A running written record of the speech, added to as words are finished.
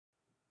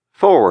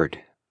Forward.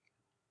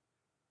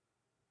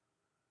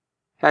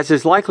 As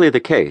is likely the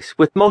case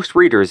with most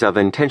readers of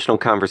intentional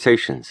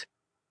conversations,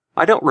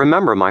 I don't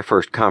remember my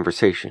first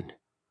conversation.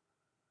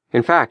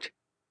 In fact,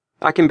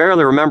 I can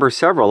barely remember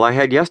several I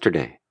had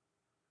yesterday.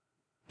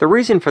 The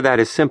reason for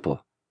that is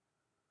simple.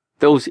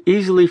 Those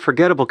easily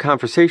forgettable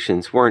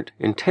conversations weren't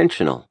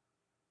intentional.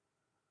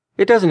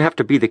 It doesn't have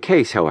to be the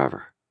case,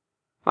 however.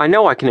 I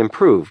know I can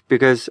improve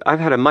because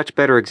I've had a much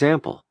better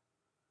example.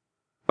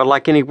 But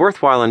like any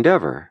worthwhile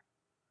endeavor,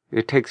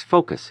 it takes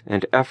focus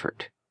and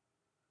effort.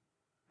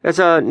 As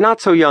a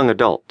not-so-young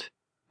adult,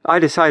 I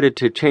decided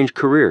to change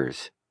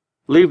careers,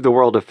 leave the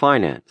world of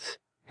finance,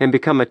 and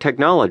become a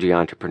technology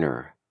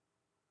entrepreneur.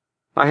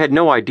 I had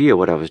no idea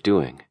what I was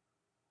doing.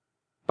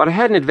 But I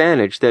had an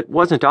advantage that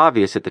wasn't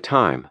obvious at the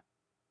time.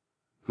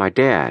 My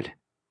dad.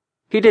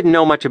 He didn't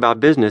know much about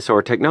business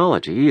or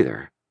technology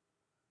either.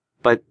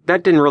 But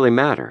that didn't really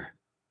matter.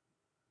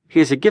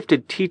 He is a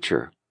gifted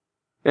teacher,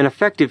 an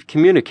effective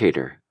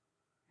communicator,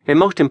 and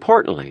most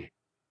importantly,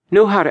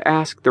 knew how to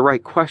ask the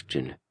right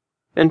question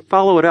and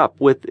follow it up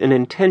with an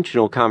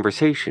intentional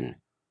conversation.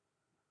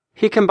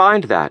 He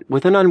combined that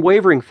with an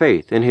unwavering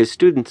faith in his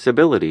students'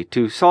 ability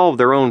to solve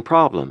their own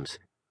problems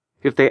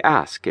if they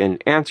ask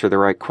and answer the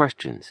right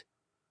questions.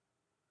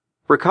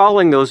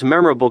 Recalling those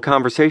memorable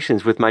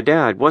conversations with my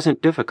dad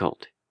wasn't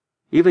difficult,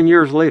 even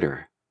years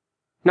later,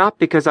 not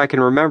because I can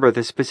remember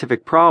the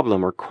specific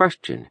problem or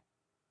question,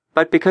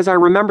 but because I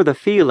remember the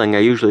feeling I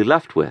usually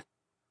left with.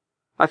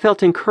 I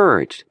felt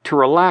encouraged to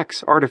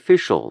relax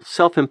artificial,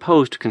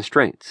 self-imposed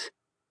constraints,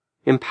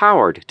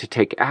 empowered to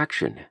take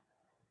action,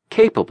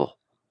 capable,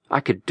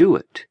 I could do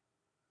it,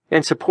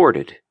 and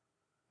supported.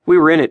 We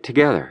were in it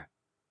together.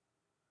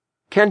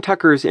 Ken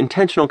Tucker's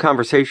Intentional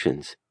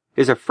Conversations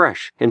is a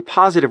fresh and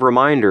positive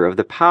reminder of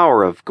the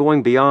power of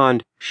going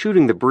beyond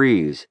shooting the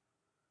breeze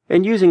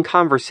and using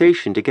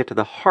conversation to get to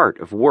the heart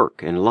of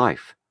work and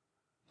life,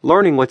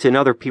 learning what's in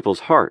other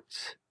people's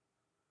hearts.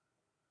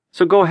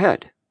 So go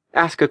ahead,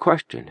 ask a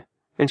question,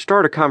 and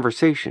start a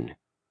conversation.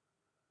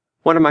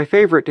 One of my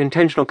favorite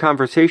intentional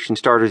conversation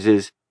starters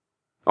is,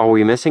 "Are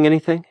we missing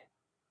anything?"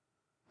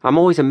 I'm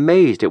always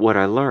amazed at what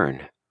I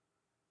learn.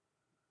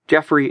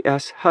 Jeffrey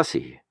S.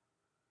 Hussey,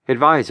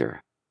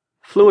 advisor,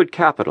 Fluid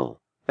Capital,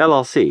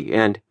 LLC,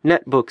 and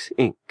NetBooks,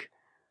 Inc.,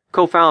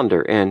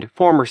 co-founder and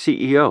former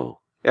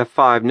CEO,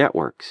 F5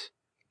 Networks.